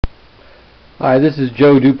Hi, this is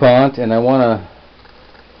Joe DuPont, and I want to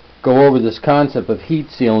go over this concept of heat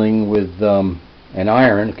sealing with an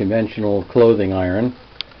iron, a conventional clothing iron,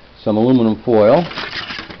 some aluminum foil.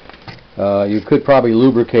 You could probably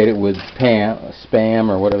lubricate it with Spam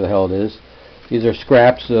or whatever the hell it is. These are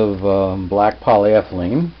scraps of black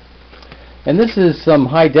polyethylene. And this is some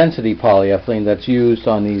high-density polyethylene that's used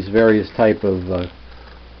on these various type of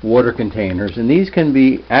water containers. And these can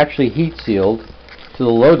be actually heat sealed to the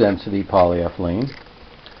low-density polyethylene,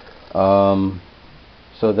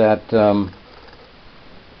 so that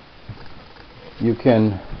you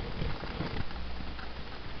can,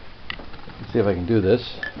 let's see if I can do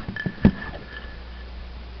this.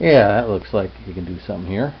 Yeah, that looks like you can do something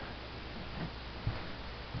here.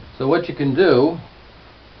 So what you can do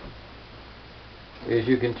is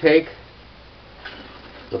you can take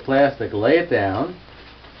the plastic, lay it down,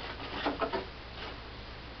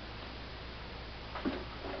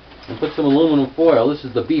 and put some aluminum foil. This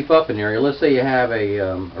is the beef up in area. Let's say you have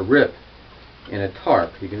a rip in a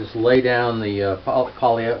tarp. You can just lay down the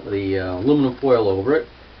aluminum foil over it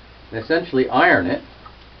and essentially iron it.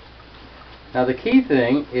 Now the key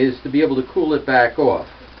thing is to be able to cool it back off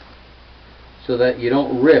so that you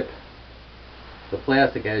don't rip the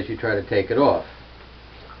plastic as you try to take it off.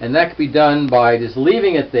 And that can be done by just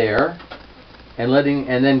leaving it there and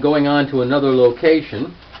then going on to another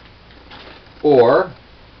location, or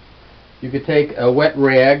you could take a wet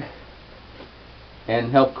rag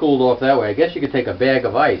and help cool it off that way. I guess you could take a bag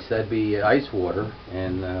of ice, that'd be ice water,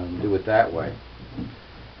 and do it that way.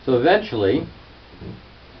 So eventually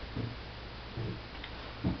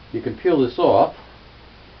you can peel this off.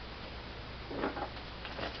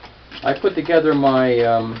 I put together my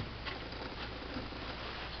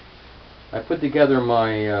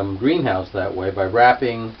greenhouse that way by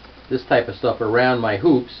wrapping this type of stuff around my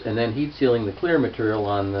hoops and then heat sealing the clear material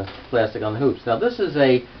on the plastic on the hoops. Now this is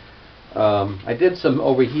I did some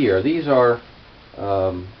over here. These are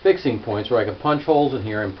fixing points where I can punch holes in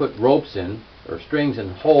here and put ropes in, or strings,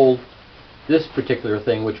 and hold this particular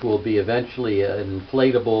thing, which will be eventually an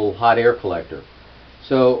inflatable hot air collector.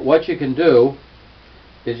 So what you can do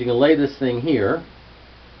is you can lay this thing here,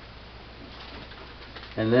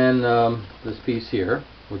 and then this piece here,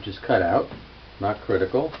 which is cut out, not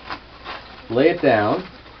critical, lay it down,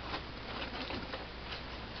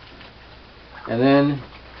 and then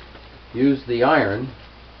use the iron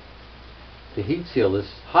to heat seal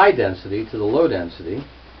this high density to the low density.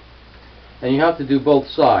 And you have to do both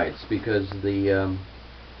sides because this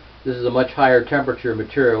is a much higher temperature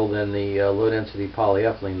material than the low density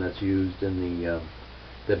polyethylene that's used in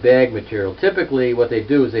the bag material. Typically what they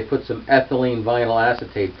do is they put some ethylene vinyl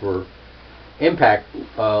acetate for impact,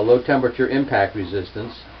 low temperature impact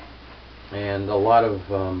resistance, and a lot of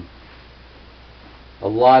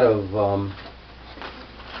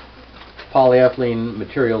polyethylene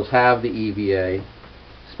materials have the EVA,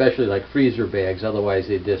 especially like freezer bags. Otherwise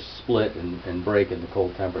they just split and break in the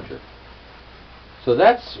cold temperature. So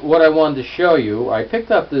that's what I wanted to show you. I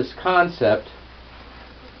picked up this concept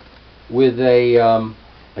with a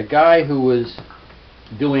guy who was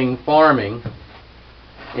doing farming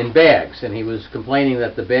in bags, and he was complaining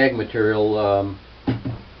that the bag material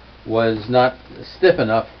was not stiff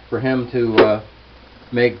enough for him to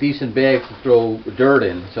make decent bags to throw dirt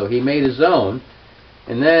in. So he made his own,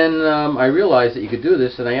 and then I realized that you could do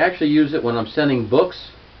this, and I actually use it when I'm sending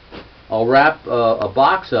books. I'll wrap a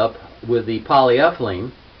box up with the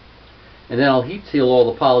polyethylene, and then I'll heat seal all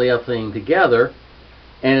the polyethylene together,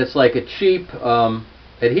 and it's like a cheap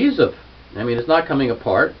adhesive. I mean, it's not coming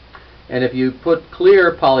apart. And if you put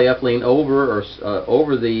clear polyethylene over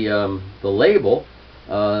the label,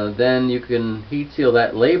 then you can heat seal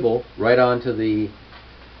that label right onto the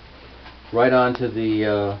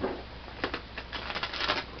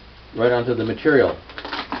material.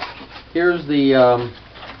 Here's the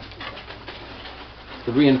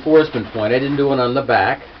reinforcement point. I didn't do it on the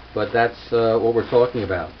back, but that's what we're talking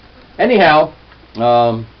about. Anyhow,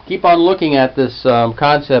 keep on looking at this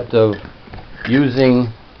concept of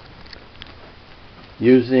using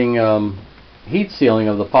heat sealing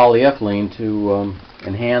of the polyethylene to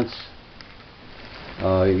enhance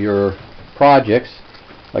your projects.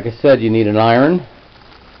 Like I said, you need an iron,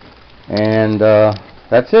 and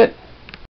that's it.